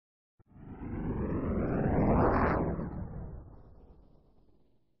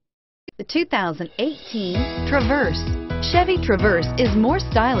The 2018 Traverse. Chevy Traverse is more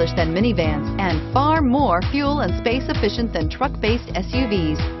stylish than minivans and far more fuel and space efficient than truck-based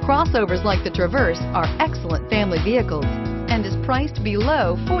SUVs. Crossovers like the Traverse are excellent family vehicles and is priced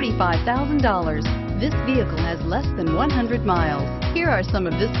below $45,000. This vehicle has less than 100 miles. Here are some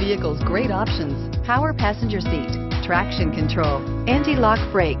of this vehicle's great options: power passenger seat, traction control, anti-lock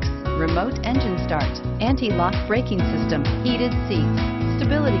brakes, remote engine start, anti-lock braking system, heated seats,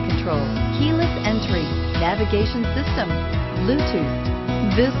 stability control, keyless entry, navigation system,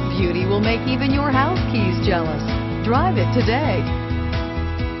 Bluetooth. This beauty will make even your house keys jealous. Drive it today.